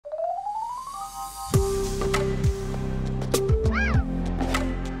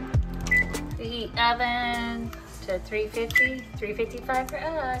to 350, 355 for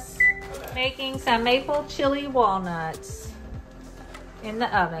us. Making some maple chili walnuts in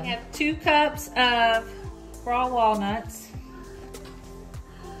the oven. We have 2 cups of raw walnuts.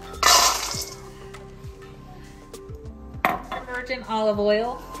 Virgin olive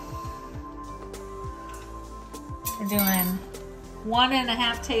oil. We're doing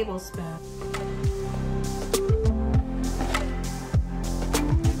 1.5 tablespoons.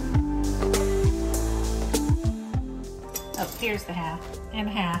 Oh, here's the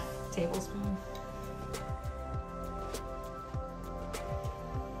 1/2 tablespoon.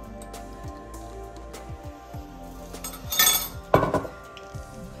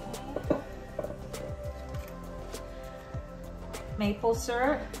 Maple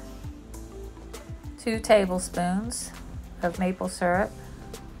syrup. 2 tablespoons of maple syrup.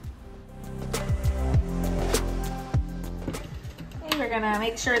 Okay, we're gonna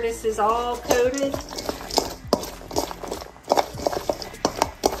make sure this is all coated.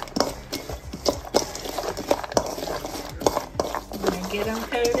 Get them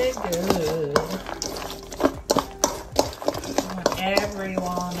coated good. I want every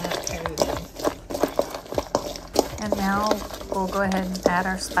walnut coated. And now we'll go ahead and add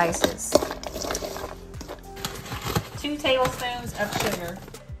our spices. 2 tablespoons of sugar.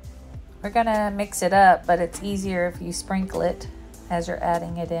 We're gonna mix it up, but it's easier if you sprinkle it as you're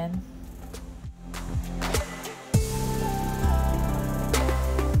adding it in.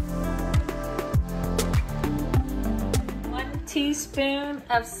 1 teaspoon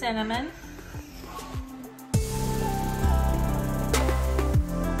of cinnamon.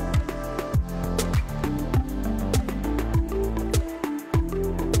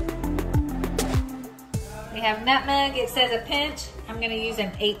 We have nutmeg. It says a pinch. I'm going to use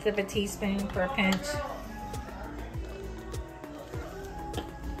 1/8 of a teaspoon for a pinch.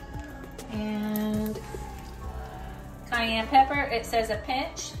 And cayenne pepper. It says a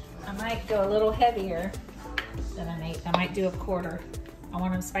pinch. I might go a little heavier than 1/8. I might do 1/4. I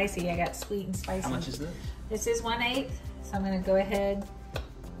want them spicy. I got sweet and spicy. How much is this? This is 1/8. So I'm going to go ahead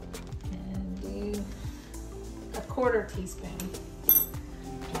and do 1/4 teaspoon.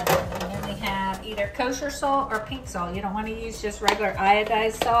 And then we have either kosher salt or pink salt. You don't want to use just regular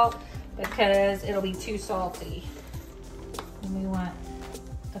iodized salt because it'll be too salty. And we want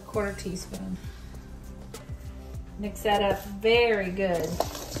 1/4 teaspoon. Mix that up very good.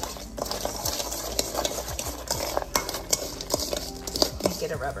 Let me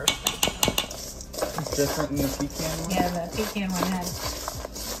get a rubber sponge. It's different than the pecan one? Yeah, the pecan one had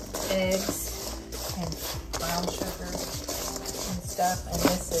eggs and brown sugar and stuff, and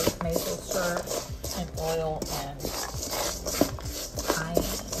this is maple syrup and oil and cayenne.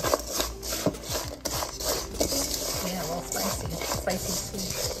 Yeah, a little spicy sweet.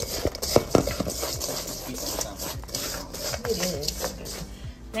 It is.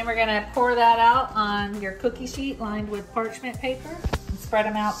 Then we're gonna pour that out on your cookie sheet lined with parchment paper and spread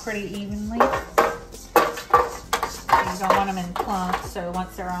them out pretty evenly. You don't want them in clumps, so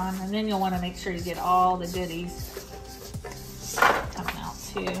once they're on, and then you'll want to make sure you get all the goodies coming out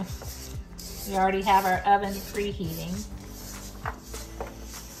too. We already have our oven preheating.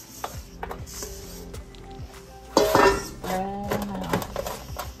 Spread them out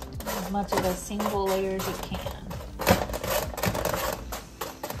as much of a single layer as you can.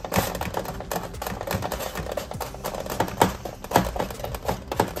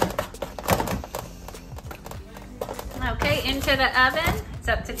 Okay, into the oven. It's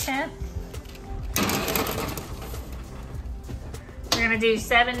up to 10. We're gonna do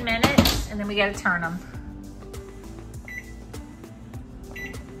 7 minutes, and then we gotta turn them.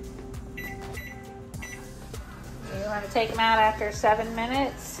 You wanna take them out after 7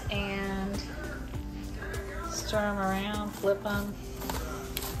 minutes and stir them around, flip them.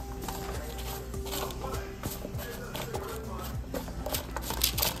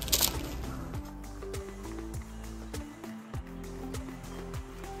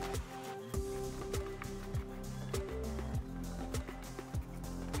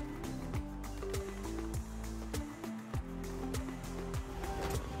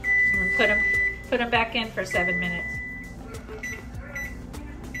 Put them back in for 7 minutes.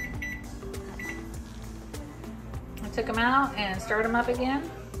 I took them out and stirred them up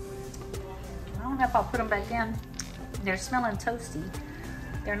again. I don't know if I'll put them back in. They're smelling toasty.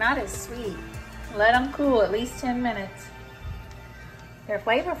 They're not as sweet. Let them cool at least 10 minutes. They're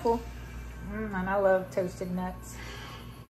flavorful. And I love toasted nuts.